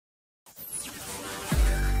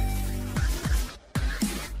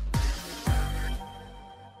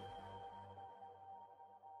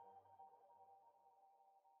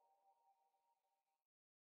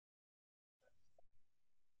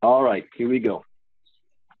All right, here we go.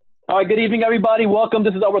 All right, good evening, everybody. Welcome.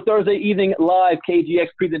 This is our Thursday evening live KGX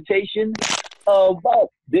presentation about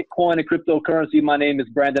Bitcoin and cryptocurrency. My name is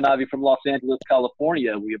Brandon Ivey from Los Angeles,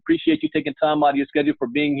 California. We appreciate you taking time out of your schedule for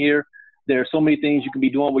being here. There are so many things you can be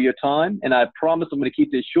doing with your time, and I promise I'm going to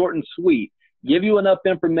keep this short and sweet, give you enough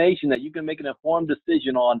information that you can make an informed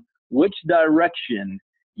decision on which direction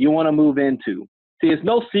you want to move into. See, it's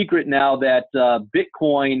no secret now that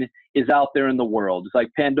Bitcoin is out there in the world. It's like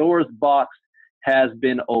Pandora's box has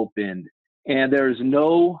been opened, and there's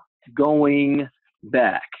no going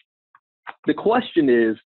back. The question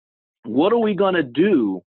is, what are we going to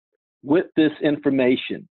do with this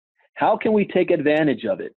information? How can we take advantage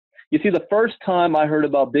of it? You see, the first time I heard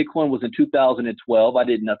about Bitcoin was in 2012. I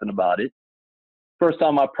did nothing about it. First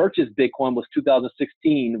time I purchased Bitcoin was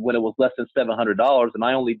 2016 when it was less than $700, and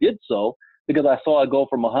I only did so because I saw it go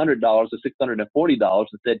from $100 to $640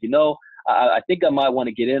 and said, you know, I think I might want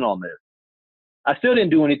to get in on this. I still didn't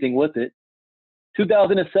do anything with it.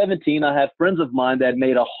 2017, I had friends of mine that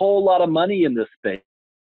made a whole lot of money in this space.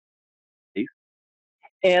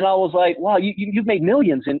 And I was like, wow, you've made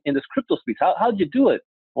millions in this crypto space. How'd you do it?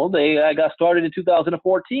 Well, I got started in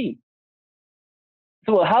 2014.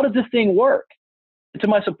 So how does this thing work? And to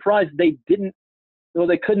my surprise, they couldn't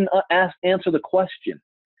answer the question.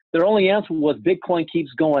 Their only answer was Bitcoin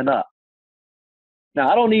keeps going up.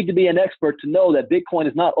 Now, I don't need to be an expert to know that Bitcoin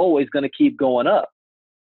is not always going to keep going up.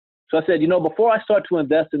 So I said, you know, before I start to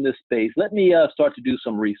invest in this space, let me start to do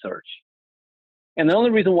some research. And the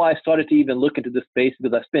only reason why I started to even look into this space is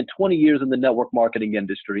because I spent 20 years in the network marketing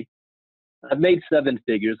industry. I've made 7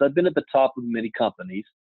 figures. I've been at the top of many companies,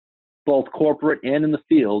 both corporate and in the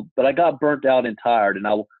field, but I got burnt out and tired, and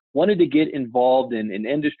I wanted to get involved in an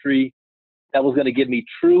industry that was going to give me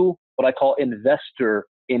true, what I call investor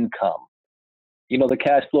income. You know, the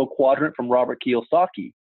cash flow quadrant from Robert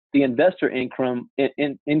Kiyosaki. The investor income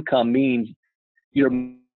means your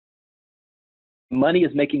money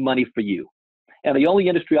is making money for you. And the only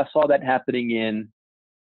industry I saw that happening in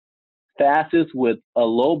fastest with a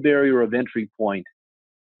low barrier of entry point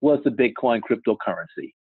was the Bitcoin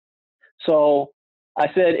cryptocurrency. So I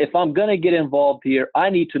said, if I'm going to get involved here, I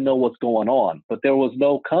need to know what's going on. But there was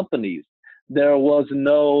no companies. There was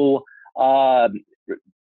no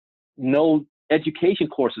education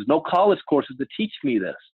courses, no college courses to teach me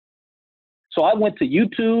this. So I went to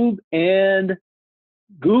YouTube and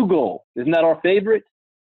Google. Isn't that our favorite?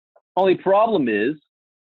 Only problem is,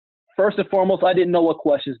 first and foremost, I didn't know what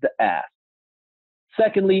questions to ask.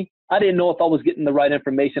 Secondly, I didn't know if I was getting the right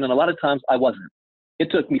information, and a lot of times I wasn't.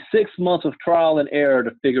 It took me 6 months of trial and error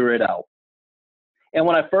to figure it out. And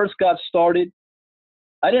when I first got started,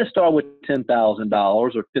 I didn't start with $10,000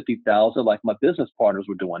 or $50,000 like my business partners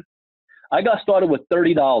were doing. I got started with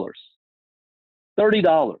 $30.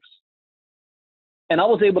 $30. And I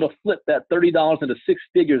was able to flip that $30 into 6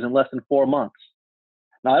 figures in less than 4 months.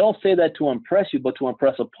 Now, I don't say that to impress you, but to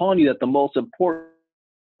impress upon you that the most important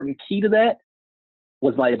key to that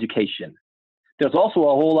was my education. There's also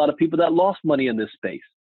a whole lot of people that lost money in this space.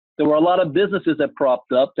 There were a lot of businesses that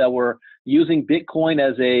propped up that were using Bitcoin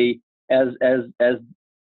as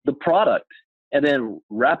the product and then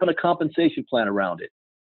wrapping a compensation plan around it.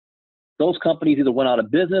 Those companies either went out of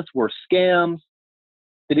business, were scams,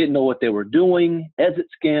 they didn't know what they were doing, exit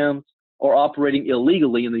scams, or operating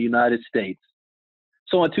illegally in the United States.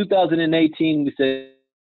 So in 2018, we said,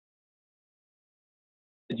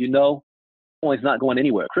 you know, Bitcoin's not going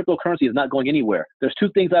anywhere. Cryptocurrency is not going anywhere. There's 2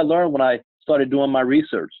 things I learned when I started doing my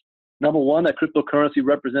research. Number one, that cryptocurrency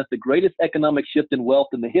represents the greatest economic shift in wealth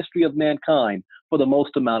in the history of mankind for the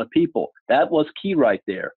most amount of people. That was key right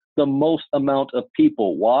there. The most amount of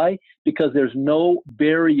people. Why? Because there's no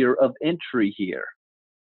barrier of entry here.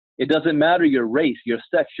 It doesn't matter your race, your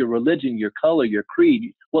sex, your religion, your color, your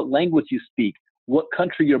creed, what language you speak, what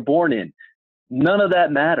country you're born in. None of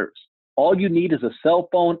that matters. All you need is a cell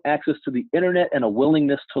phone, access to the internet, and a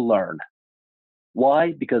willingness to learn.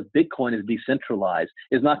 Why? Because Bitcoin is decentralized,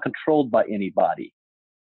 is not controlled by anybody.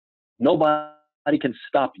 Nobody can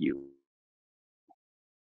stop you.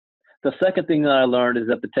 The second thing that I learned is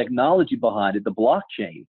that the technology behind it, the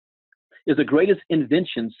blockchain, is the greatest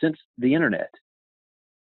invention since the internet.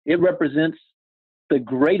 It represents the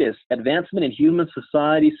greatest advancement in human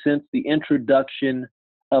society since the introduction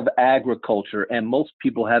of agriculture, and most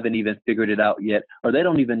people haven't even figured it out yet, or they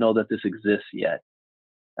don't even know that this exists yet.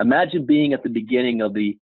 Imagine being at the beginning of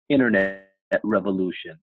the internet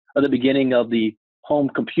revolution, or the beginning of the home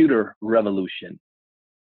computer revolution.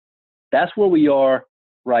 That's where we are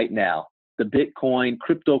right now, the Bitcoin,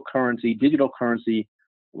 cryptocurrency, digital currency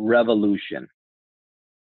revolution.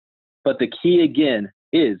 But the key again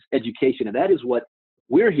is education, and that is what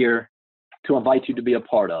we're here to invite you to be a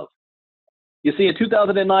part of. You see, in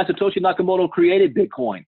 2009, Satoshi Nakamoto created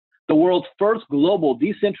Bitcoin, the world's first global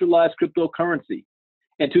decentralized cryptocurrency.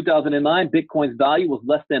 In 2009, Bitcoin's value was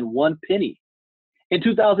less than 1 penny. In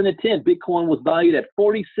 2010, Bitcoin was valued at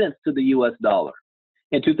 40 cents to the US dollar.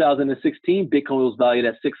 In 2016, Bitcoin was valued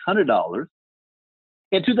at $600.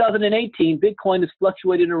 In 2018, Bitcoin is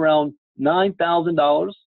fluctuating around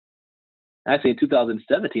 $9,000. Actually, in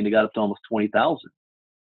 2017, it got up to almost 20,000.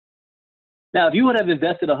 Now, if you would have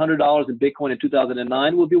invested $100 in Bitcoin in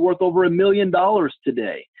 2009, it would be worth over $1 million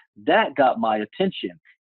today. That got my attention.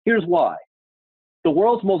 Here's why. The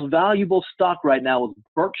world's most valuable stock right now is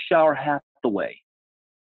Berkshire Hathaway.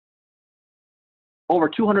 Over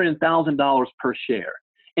 $200,000 per share.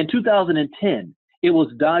 In 2010, it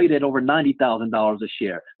was valued at over $90,000 a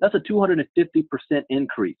share. That's a 250%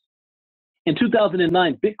 increase. In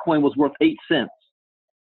 2009, Bitcoin was worth 8 cents.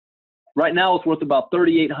 Right now, it's worth about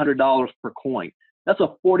 $3,800 per coin. That's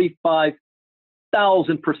a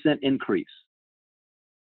 45,000% increase.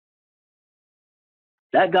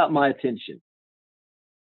 That got my attention.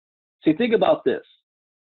 See, think about this.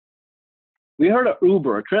 We heard of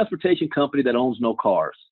Uber, a transportation company that owns no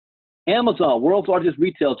cars. Amazon, world's largest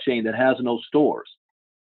retail chain that has no stores.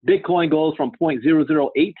 Bitcoin goes from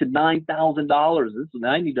 0.008 to $9,000.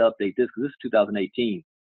 I need to update this because this is 2018. It's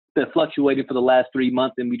been fluctuating for the last 3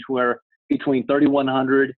 months in between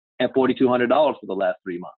 $3,100 and $4,200 for the last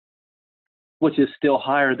 3 months, which is still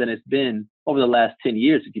higher than it's been over the last 10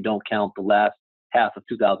 years if you don't count the last half of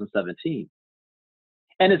 2017.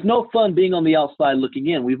 And it's no fun being on the outside looking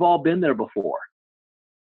in. We've all been there before.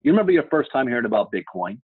 You remember your first time hearing about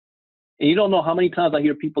Bitcoin, and you don't know how many times I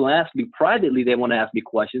hear people ask me privately, they want to ask me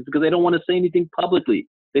questions because they don't want to say anything publicly.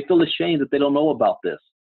 They feel ashamed that they don't know about this.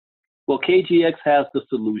 Well, KGX has the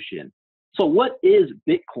solution. So what is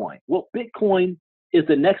Bitcoin? Well, Bitcoin is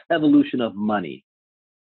the next evolution of money.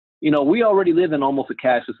 You know, we already live in almost a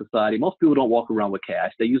cashless society. Most people don't walk around with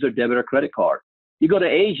cash. They use their debit or credit card. You go to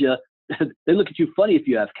Asia, they look at you funny if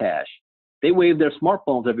you have cash. They wave their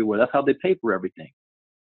smartphones everywhere. That's how they pay for everything.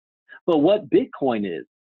 But what Bitcoin is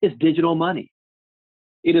digital money.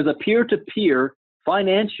 It is a peer-to-peer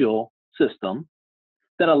financial system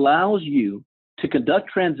that allows you to conduct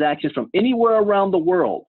transactions from anywhere around the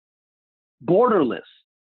world, borderless,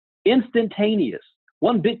 instantaneous.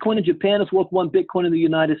 1 Bitcoin in Japan is worth 1 Bitcoin in the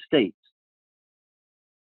United States.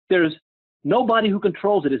 There's nobody who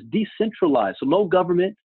controls it. It's decentralized. So no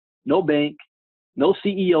government, no bank, no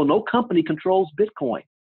CEO, no company controls Bitcoin.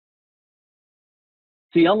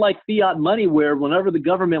 See, unlike fiat money, where whenever the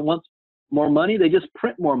government wants more money, they just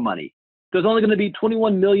print more money. There's only going to be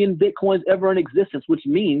 21 million Bitcoins ever in existence, which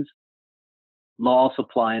means law of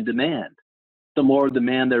supply and demand. The more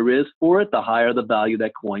demand there is for it, the higher the value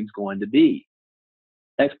that coin's going to be.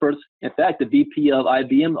 Experts, in fact, the VP of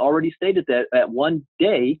IBM already stated that at one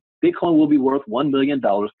day, Bitcoin will be worth $1 million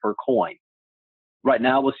per coin. Right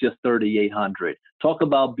now, it's just 3,800. Talk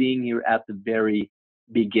about being here at the very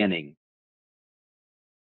beginning.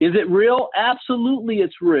 Is it real? Absolutely,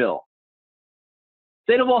 it's real.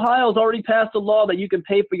 State of Ohio has already passed a law that you can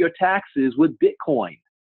pay for your taxes with Bitcoin.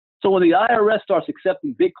 So when the IRS starts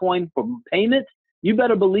accepting Bitcoin for payment, you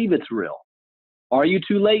better believe it's real. Are you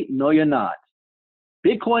too late? No, you're not.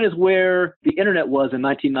 Bitcoin is where the internet was in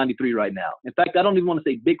 1993 right now. In fact, I don't even want to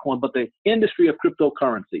say Bitcoin, but the industry of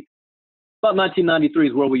cryptocurrency. About 1993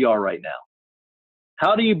 is where we are right now.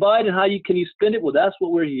 How do you buy it and can you spend it? Well, that's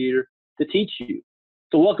what we're here to teach you.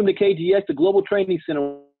 So welcome to KGX, the Global Training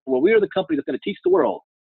Center, where we are the company that's going to teach the world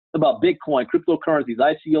about Bitcoin, cryptocurrencies,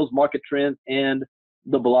 ICOs, market trends, and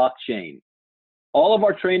the blockchain. All of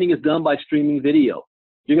our training is done by streaming video.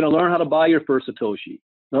 You're going to learn how to buy your first Satoshi,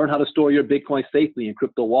 learn how to store your Bitcoin safely in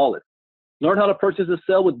crypto wallets, learn how to purchase and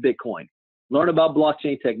sell with Bitcoin, learn about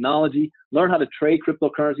blockchain technology, learn how to trade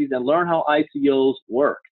cryptocurrencies, and learn how ICOs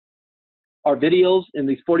work. Our videos in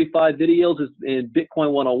these 45 videos is in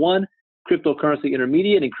Bitcoin 101, Cryptocurrency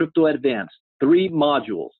Intermediate, and Crypto Advanced. 3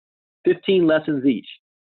 modules, 15 lessons each.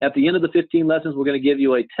 At the end of the 15 lessons, we're going to give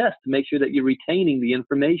you a test to make sure that you're retaining the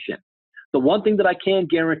information. The one thing that I can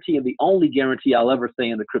guarantee, and the only guarantee I'll ever say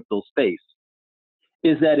in the crypto space,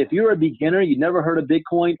 is that if you're a beginner, you never heard of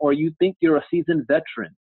Bitcoin, or you think you're a seasoned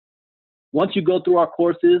veteran, once you go through our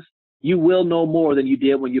courses, you will know more than you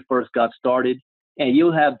did when you first got started, and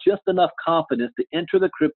you'll have just enough confidence to enter the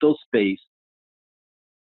crypto space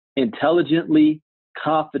intelligently,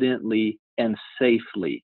 confidently, and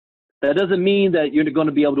safely. That doesn't mean that you're going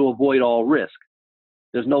to be able to avoid all risk.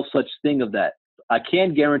 There's no such thing of that. I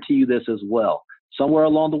can guarantee you this as well. Somewhere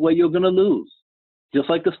along the way, you're going to lose. Just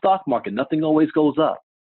like the stock market, nothing always goes up.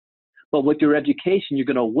 But with your education, you're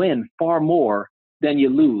going to win far more than you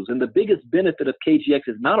lose. And the biggest benefit of KGX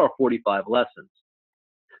is not our 45 lessons.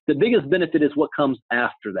 The biggest benefit is what comes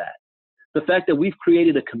after that. The fact that we've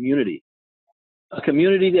created a community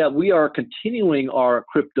that we are continuing our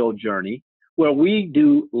crypto journey, where we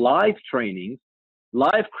do live trainings,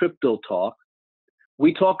 live crypto talk.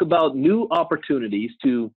 We talk about new opportunities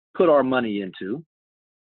to put our money into.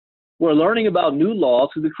 We're learning about new laws,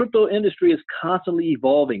 because the crypto industry is constantly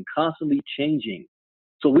evolving, constantly changing.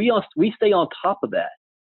 So we stay on top of that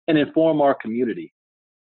and inform our community.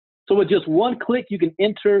 So with just one click, you can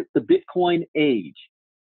enter the Bitcoin age.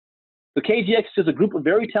 The KGX is a group of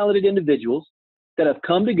very talented individuals that have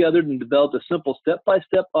come together and developed a simple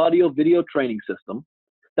step-by-step audio video training system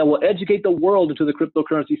that will educate the world into the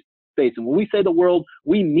cryptocurrency space. And when we say the world,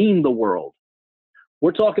 we mean the world.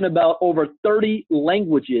 We're talking about over 30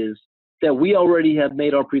 languages that we already have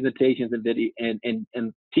made our presentations and video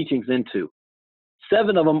and teachings into.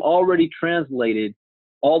 7 of them already translated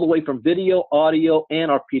all the way from video, audio,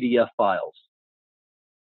 and our PDF files.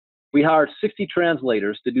 We hired 60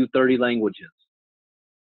 translators to do 30 languages.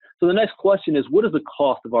 So the next question is, what is the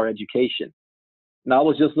cost of our education? Now, I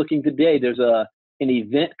was just looking today, there's an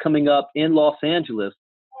event coming up in Los Angeles,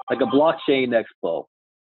 like a blockchain expo.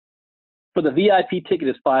 For the VIP ticket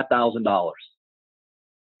is $5,000.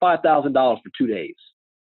 $5,000 for 2 days.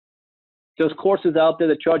 There's courses out there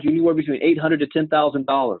that charge you anywhere between $800 to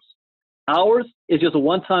 $10,000. Ours is just a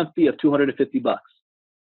one-time fee of $250.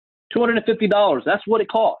 $250, that's what it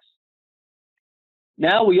costs.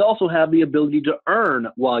 Now we also have the ability to earn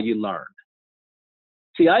while you learn.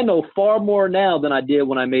 See, I know far more now than I did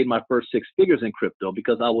when I made my first 6 figures in crypto,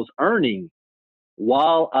 because I was earning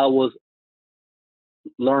while I was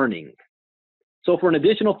learning. So for an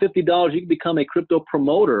additional $50, you can become a crypto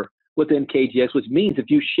promoter within KGX, which means if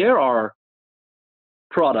you share our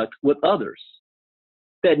product with others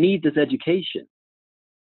that need this education,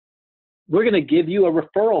 we're going to give you a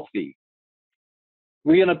referral fee.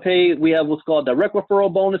 We're going to pay, we have what's called direct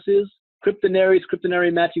referral bonuses,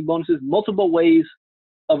 cryptonary matching bonuses, multiple ways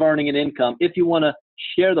of earning an income if you want to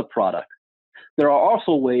share the product. There are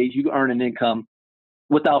also ways you can earn an income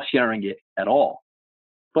without sharing it at all.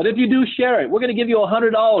 But if you do share it, we're going to give you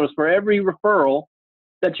 $100 for every referral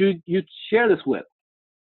that you share this with.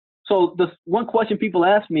 So the one question people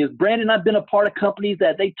ask me is, Brandon, I've been a part of companies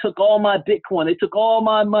that they took all my Bitcoin. They took all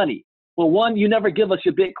my money. Well, one, you never give us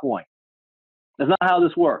your Bitcoin. That's not how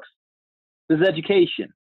this works. This is education.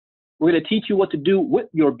 We're going to teach you what to do with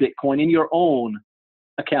your Bitcoin in your own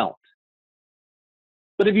account.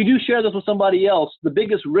 But if you do share this with somebody else, the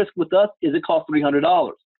biggest risk with us is it costs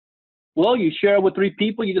 $300. Well, you share it with 3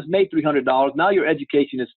 people, you just made $300. Now your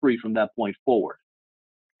education is free from that point forward.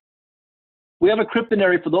 We have a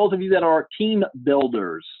cryptonary for those of you that are team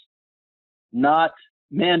builders, not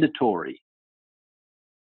mandatory.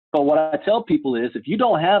 But what I tell people is, if you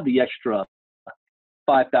don't have the extra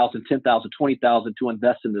 $5,000, $10,000, $20,000 to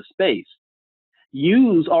invest in this space,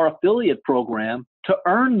 use our affiliate program to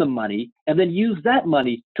earn the money and then use that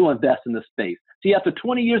money to invest in the space. See, after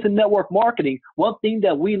 20 years in network marketing, one thing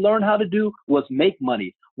that we learned how to do was make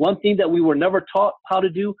money. One thing that we were never taught how to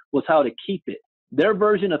do was how to keep it. Their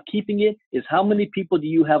version of keeping it is how many people do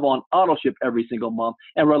you have on auto ship every single month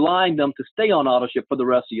and relying them to stay on auto ship for the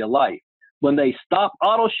rest of your life. When they stop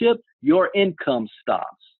auto ship, your income stops.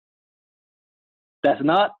 That's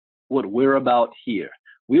not what we're about here.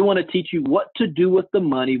 We want to teach you what to do with the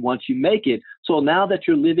money once you make it. So now that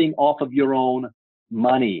you're living off of your own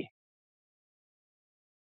money.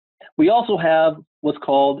 We also have what's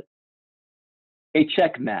called a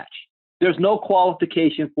check match. There's no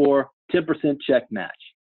qualification for 10% check match.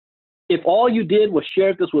 If all you did was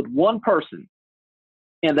share this with one person,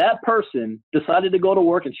 and that person decided to go to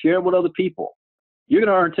work and share it with other people, you're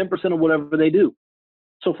going to earn 10% of whatever they do.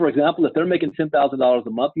 So for example, if they're making $10,000 a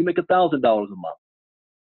month, you make $1,000 a month.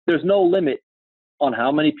 There's no limit on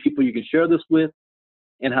how many people you can share this with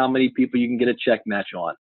and how many people you can get a check match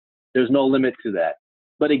on. There's no limit to that.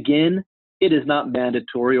 But again, it is not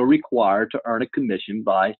mandatory or required to earn a commission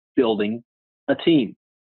by building a team.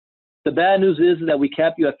 The bad news is that we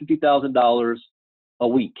cap you at $50,000 a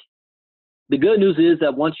week. The good news is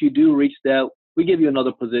that once you do reach that, we give you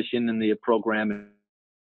another position in the program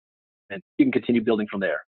and you can continue building from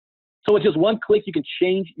there. So with just one click, you can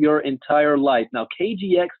change your entire life. Now,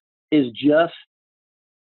 KGX is just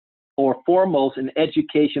or foremost an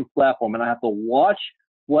education platform, and I have to watch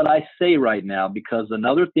what I say right now, because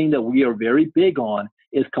another thing that we are very big on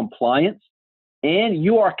is compliance, and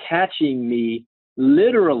you are catching me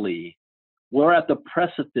literally We're at the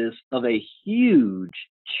precipice of a huge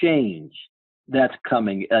change that's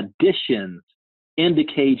coming, additions into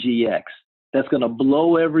KGX that's going to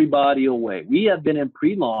blow everybody away. We have been in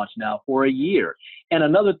pre-launch now for a year. And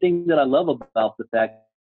another thing that I love about the fact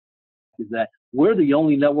is that we're the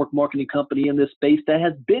only network marketing company in this space that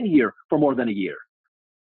has been here for more than a year.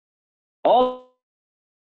 All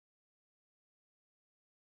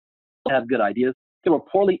have good ideas. They were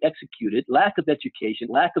poorly executed, lack of education,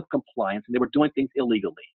 lack of compliance, and they were doing things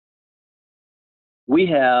illegally. We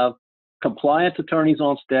have compliance attorneys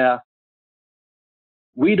on staff.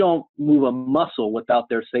 We don't move a muscle without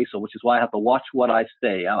their say-so, which is why I have to watch what I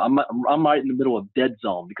say. I'm right in the middle of dead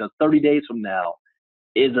zone because 30 days from now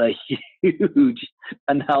is a huge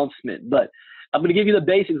announcement. But I'm going to give you the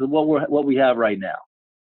basics of what we have right now.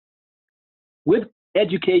 With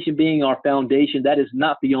education being our foundation, that is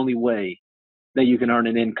not the only way that you can earn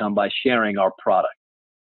an income by sharing our product.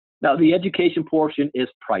 Now, the education portion is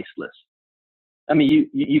priceless. I mean,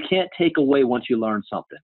 you can't take away once you learn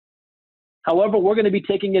something. However, we're going to be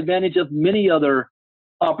taking advantage of many other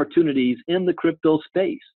opportunities in the crypto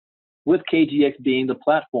space, with KGX being the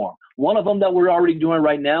platform. One of them that we're already doing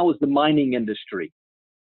right now is the mining industry.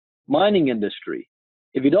 Mining industry.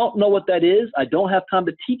 If you don't know what that is, I don't have time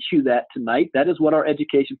to teach you that tonight. That is what our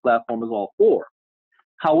education platform is all for.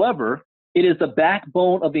 However, it is the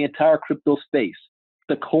backbone of the entire crypto space.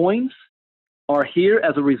 The coins are here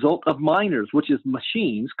as a result of miners, which is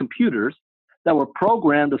machines, computers, that were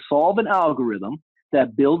programmed to solve an algorithm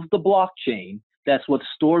that builds the blockchain. That's what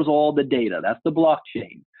stores all the data. That's the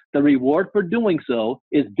blockchain. The reward for doing so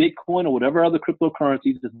is Bitcoin or whatever other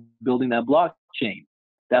cryptocurrencies is building that blockchain.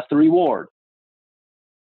 That's the reward.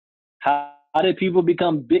 How did people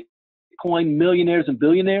become Bitcoin millionaires and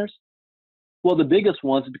billionaires? Well, the biggest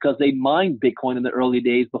ones is because they mined Bitcoin in the early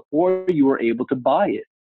days before you were able to buy it.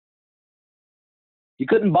 You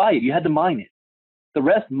couldn't buy it. You had to mine it. The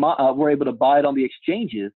rest were able to buy it on the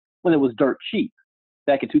exchanges when it was dirt cheap,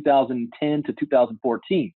 back in 2010 to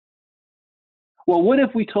 2014. Well, what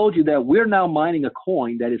if we told you that we're now mining a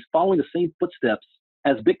coin that is following the same footsteps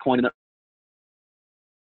as Bitcoin? The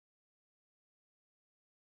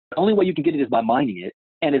only way you can get it is by mining it,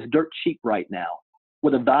 and it's dirt cheap right now,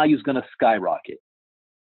 where the value is going to skyrocket.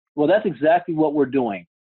 Well, that's exactly what we're doing,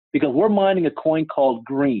 because we're mining a coin called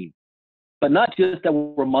Green. But not just that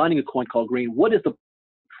we're mining a coin called Green. What is the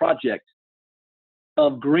project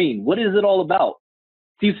of Green? What is it all about?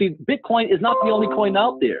 So you see, Bitcoin is not the only coin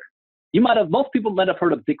out there. Most people might have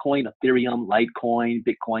heard of Bitcoin, Ethereum, Litecoin,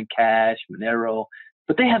 Bitcoin Cash, Monero,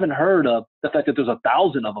 but they haven't heard of the fact that there's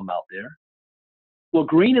 1,000 of them out there. Well,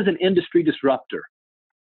 Green is an industry disruptor.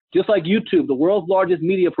 Just like YouTube, the world's largest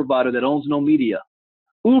media provider that owns no media.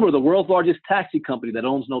 Uber, the world's largest taxi company that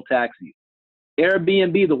owns no taxis.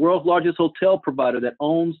 Airbnb, the world's largest hotel provider that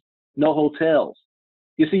owns no hotels.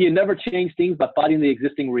 You see, you never change things by fighting the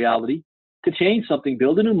existing reality. To change something,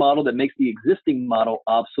 build a new model that makes the existing model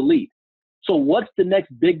obsolete. So what's the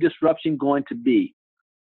next big disruption going to be?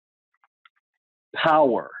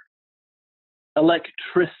 Power,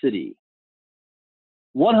 electricity,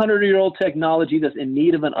 100-year-old technology that's in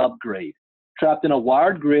need of an upgrade, trapped in a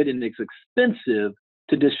wired grid, and it's expensive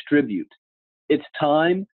to distribute. It's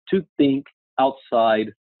time to think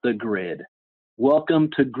outside the grid. Welcome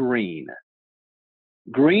to Green.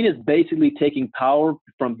 Green is basically taking power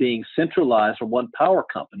from being centralized from one power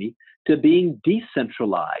company to being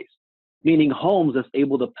decentralized, meaning homes that's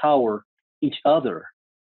able to power each other.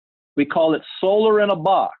 We call it solar in a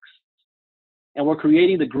box. And we're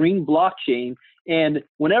creating the Green blockchain. And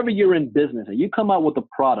whenever you're in business and you come out with a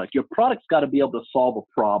product, your product's got to be able to solve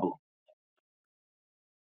a problem.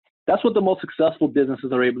 That's what the most successful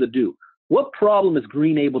businesses are able to do. What problem is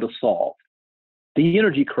Green able to solve? The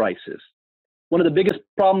energy crisis. One of the biggest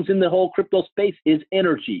problems in the whole crypto space is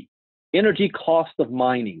energy. Energy cost of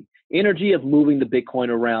mining. Energy of moving the Bitcoin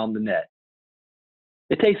around the net.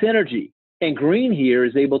 It takes energy. And Green here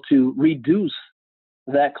is able to reduce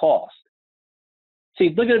that cost.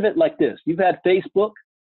 See, look at it like this. You've had Facebook,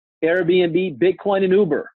 Airbnb, Bitcoin, and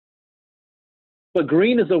Uber. But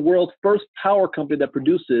Green is the world's first power company that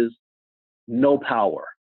produces no power.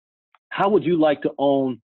 How would you like to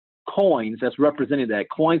own coins that's representing that?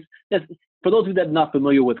 Coins, for those of you that are not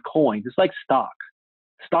familiar with coins, it's like stock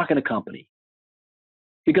in a company.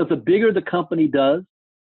 Because the bigger the company does,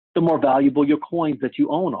 the more valuable your coins that you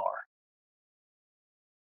own are.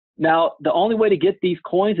 Now, the only way to get these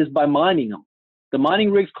coins is by mining them. The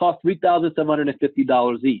mining rigs cost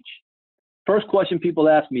 $3,750 each. First question people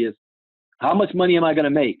ask me is, how much money am I going to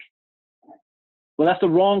make? Well, that's the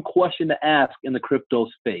wrong question to ask in the crypto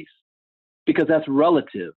space, because that's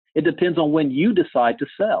relative. It depends on when you decide to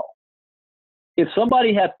sell. If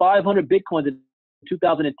somebody had 500 Bitcoins in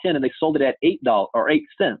 2010 and they sold it at $8 or 8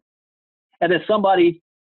 cents, and then somebody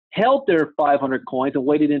held their 500 coins and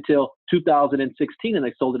waited until 2016 and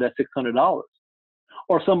they sold it at $600,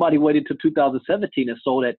 or somebody waited till 2017 and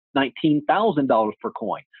sold at $19,000 per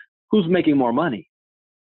coin, who's making more money?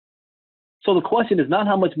 So the question is not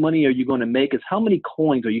how much money are you going to make, it's how many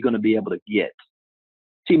coins are you going to be able to get.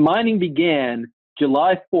 See, mining began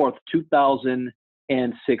July 4th,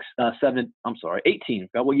 2018.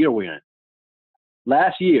 Forgot what year we're in.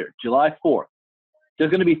 Last year, July 4th. There's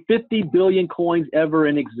going to be 50 billion coins ever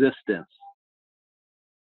in existence.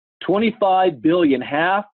 25 billion,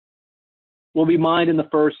 half, will be mined in the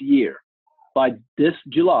first year. By this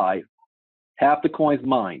July, half the coins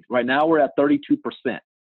mined. Right now, we're at 32%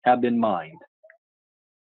 have been mined.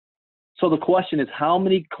 So the question is, how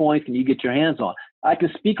many coins can you get your hands on? I can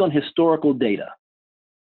speak on historical data.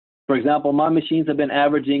 For example, my machines have been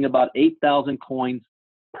averaging about 8,000 coins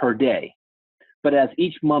per day. But as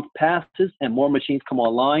each month passes and more machines come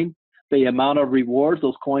online, the amount of rewards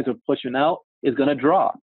those coins are pushing out is going to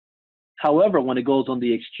drop. However, when it goes on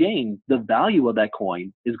the exchange, the value of that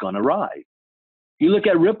coin is going to rise. You look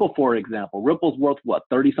at Ripple, for example. Ripple's worth what,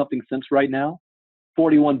 30-something cents right now?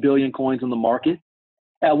 41 billion coins on the market.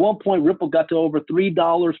 At one point, Ripple got to over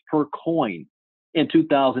 $3 per coin in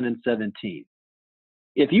 2017.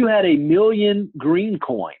 If you had 1 million green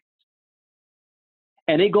coins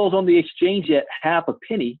and it goes on the exchange at half a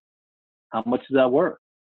penny, how much is that worth?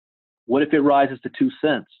 What if it rises to 2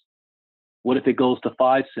 cents? What if it goes to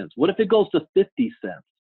 5 cents? What if it goes to 50 cents?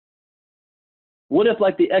 What if,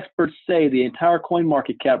 like the experts say, the entire coin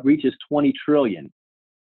market cap reaches 20 trillion?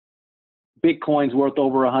 Bitcoin's worth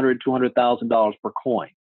over $100,000, $200,000 per coin.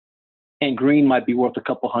 And green might be worth a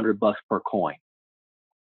couple $100 per coin.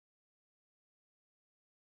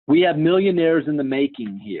 We have millionaires in the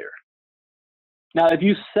making here. Now, if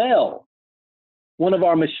you sell one of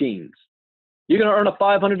our machines, you're going to earn a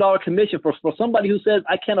 $500 commission for somebody who says,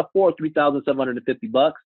 I can't afford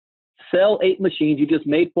 $3,750. Sell 8 machines. You just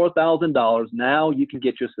made $4,000. Now you can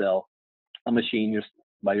get yourself a machine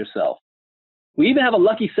by yourself. We even have a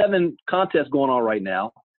Lucky 7 contest going on right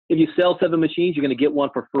now. If you sell 7 machines, you're going to get one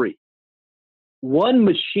for free. One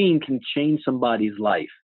machine can change somebody's life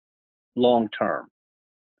long term.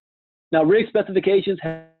 Now, rig specifications,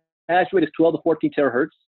 hash rate is 12 to 14 terahertz.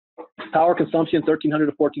 Power consumption, 1,300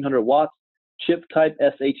 to 1,400 watts. Chip type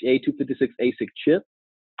SHA 256 ASIC chip.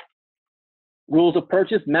 Rules of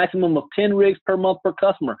purchase, maximum of 10 rigs per month per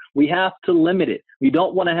customer. We have to limit it. We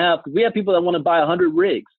don't want to have, we have people that want to buy 100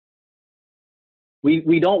 rigs.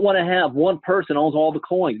 We don't want to have one person owns all the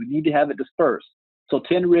coins. We need to have it dispersed. So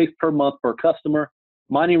 10 rigs per month per customer.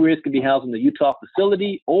 Mining rigs can be housed in the Utah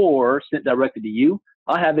facility or sent directly to you.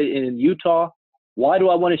 I have it in Utah. Why do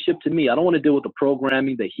I want to ship to me? I don't want to deal with the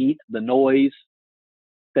programming, the heat, the noise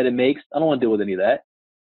that it makes. I don't want to deal with any of that.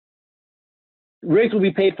 Rigs will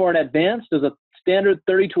be paid for in advance. There's a standard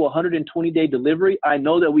 30 to 120-day delivery. I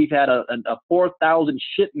know that we've had a 4,000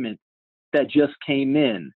 shipment that just came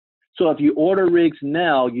in. So if you order rigs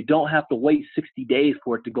now, you don't have to wait 60 days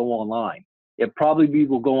for it to go online. It probably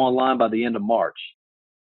will go online by the end of March.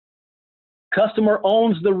 Customer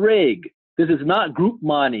owns the rig. This is not group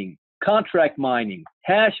mining, contract mining,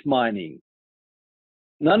 hash mining.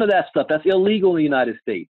 None of that stuff. That's illegal in the United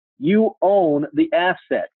States. You own the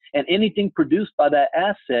asset, and anything produced by that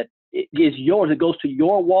asset is yours. It goes to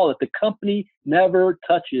your wallet. The company never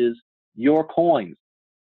touches your coins.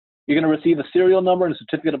 You're going to receive a serial number and a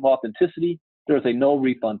certificate of authenticity. There is a no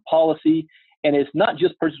refund policy. And it's not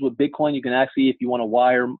just purchased with Bitcoin. You can actually, if you want to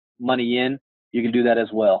wire money in, you can do that as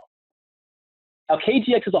well. Now,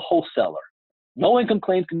 KGX is a wholesaler. No income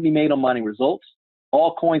claims can be made on mining results.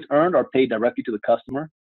 All coins earned are paid directly to the customer.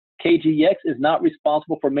 KGX is not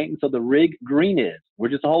responsible for maintenance of the rig. Green is. We're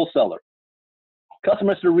just a wholesaler.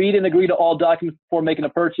 Customers to read and agree to all documents before making a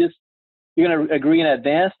purchase. You're going to agree in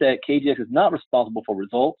advance that KGX is not responsible for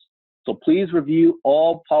results. So please review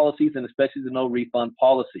all policies and especially the no refund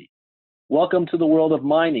policy. Welcome to the world of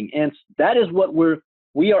mining. And that is what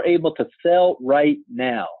we are able to sell right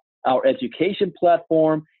now. Our education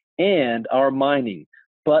platform and our mining.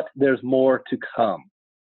 But there's more to come.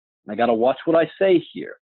 I got to watch what I say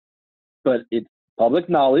here. But it's public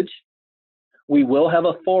knowledge. We will have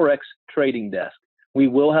a Forex trading desk. We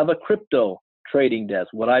will have a crypto trading desk.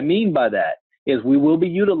 What I mean by that is we will be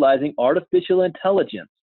utilizing artificial intelligence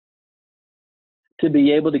to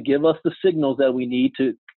be able to give us the signals that we need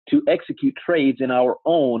to execute trades in our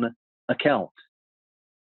own account.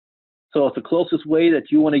 So it's the closest way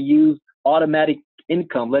that you want to use automatic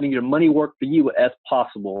income, letting your money work for you as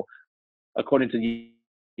possible according to the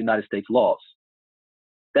United States laws.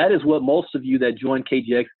 That is what most of you that joined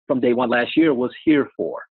KGX from day one last year was here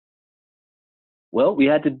for. Well, we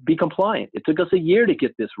had to be compliant. It took us a year to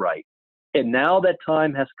get this right. And now that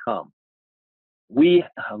time has come.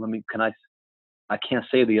 I can't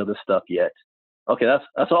say the other stuff yet. Okay,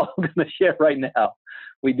 that's all I'm going to share right now.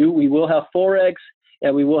 We will have Forex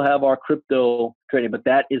and we will have our crypto trading, but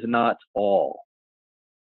that is not all.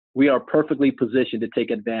 We are perfectly positioned to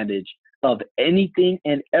take advantage of anything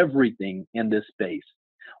and everything in this space.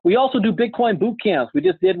 We also do Bitcoin boot camps. We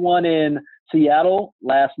just did one in Seattle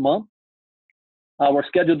last month. We're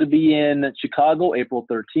scheduled to be in Chicago, April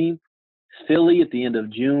 13th, Philly at the end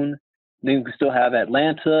of June. Then we still have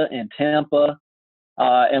Atlanta and Tampa,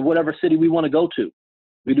 and whatever city we want to go to.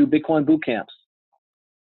 We do Bitcoin boot camps.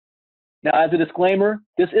 Now, as a disclaimer,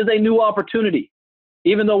 this is a new opportunity.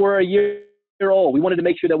 Even though we're a year old, we wanted to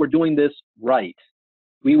make sure that we're doing this right.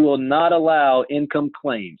 We will not allow income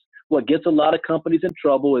claims. What gets a lot of companies in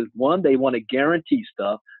trouble is, one, they want to guarantee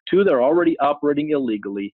stuff. Two, they're already operating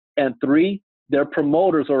illegally. And three, their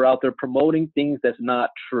promoters are out there promoting things that's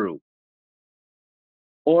not true.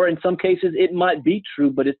 Or in some cases, it might be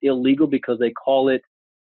true, but it's illegal because they call it,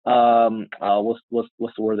 what's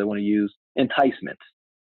the word they want to use? Enticement.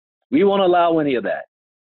 We won't allow any of that.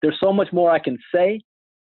 There's so much more I can say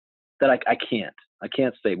that I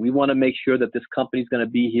can't say. We want to make sure that this company is going to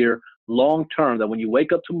be here long term, that when you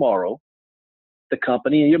wake up tomorrow, the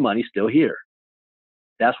company and your money's still here.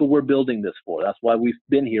 That's what we're building this for. That's why we've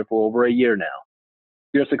been here for over a year now.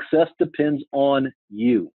 Your success depends on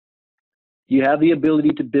you. You have the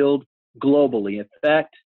ability to build globally. In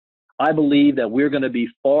fact, I believe that we're going to be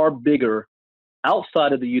far bigger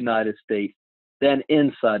outside of the United States than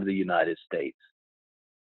inside of the United States.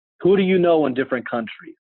 Who do you know in different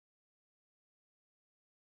countries?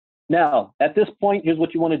 Now, at this point, here's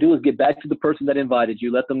what you want to do is get back to the person that invited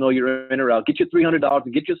you. Let them know you're in or out. Get your $300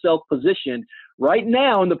 and get yourself positioned right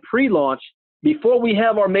now in the pre-launch before we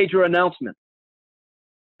have our major announcement.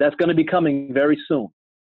 That's going to be coming very soon.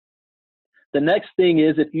 The next thing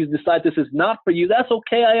is, if you decide this is not for you, that's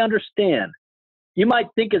okay. I understand. You might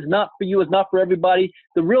think it's not for you, it's not for everybody.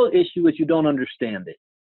 The real issue is you don't understand it.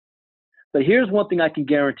 But here's one thing I can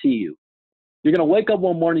guarantee you. You're going to wake up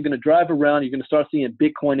one morning, you're going to drive around, you're going to start seeing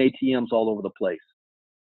Bitcoin ATMs all over the place.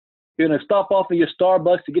 You're going to stop off at your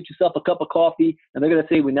Starbucks to get yourself a cup of coffee, and they're going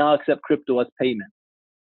to say, we now accept crypto as payment.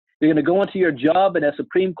 You're going to go into your job, and as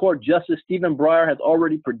Supreme Court Justice Stephen Breyer has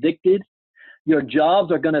already predicted, your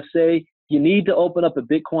jobs are going to say, you need to open up a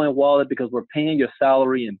Bitcoin wallet because we're paying your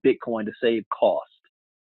salary in Bitcoin to save cost.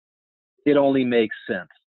 It only makes sense.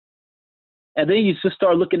 And then you just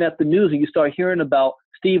start looking at the news and you start hearing about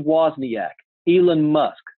Steve Wozniak, Elon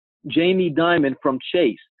Musk, Jamie Dimon from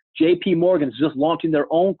Chase, JP Morgan's just launching their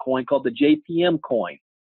own coin called the JPM coin,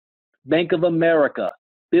 Bank of America,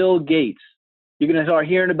 Bill Gates. You're going to start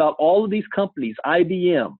hearing about all of these companies,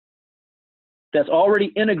 IBM, that's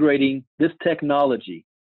already integrating this technology.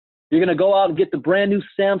 You're going to go out and get the brand new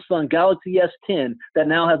Samsung Galaxy S10 that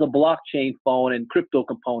now has a blockchain phone and crypto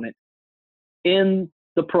component in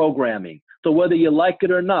the programming. So whether you like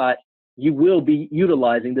it or not, you will be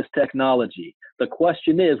utilizing this technology. The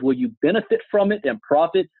question is, will you benefit from it and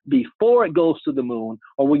profit before it goes to the moon,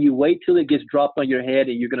 or will you wait till it gets dropped on your head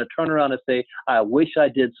and you're going to turn around and say, I wish I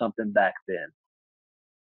did something back then?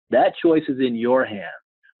 That choice is in your hands.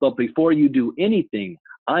 But before you do anything,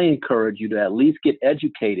 I encourage you to at least get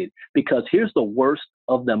educated, because here's the worst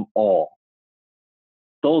of them all.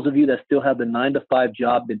 Those of you that still have the 9-to-5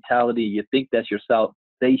 job mentality, you think that's your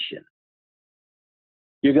salvation.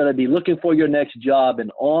 You're going to be looking for your next job,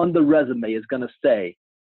 and on the resume is going to say,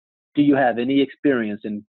 do you have any experience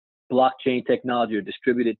in blockchain technology or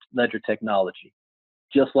distributed ledger technology?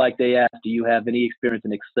 Just like they asked, do you have any experience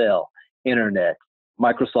in Excel, Internet,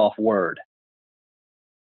 Microsoft Word?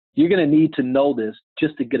 You're going to need to know this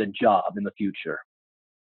just to get a job in the future.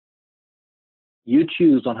 You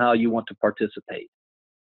choose on how you want to participate.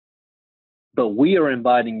 But we are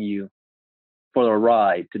inviting you for a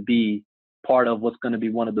ride to be part of what's going to be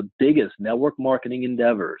one of the biggest network marketing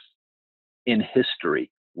endeavors in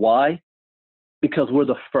history. Why? Because we're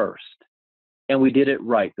the first. And we did it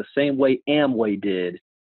right, the same way Amway did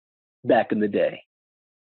back in the day.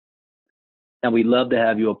 And we'd love to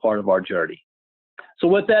have you a part of our journey. So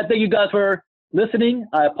with that, thank you guys for listening.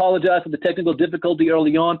 I apologize for the technical difficulty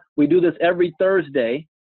early on. We do this every Thursday,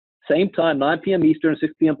 same time, 9 p.m. Eastern,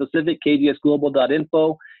 6 p.m. Pacific,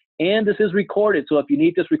 kgxglobal.info. And this is recorded. So if you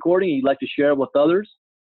need this recording and you'd like to share it with others,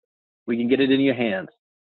 we can get it in your hands.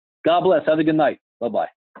 God bless. Have a good night. Bye-bye.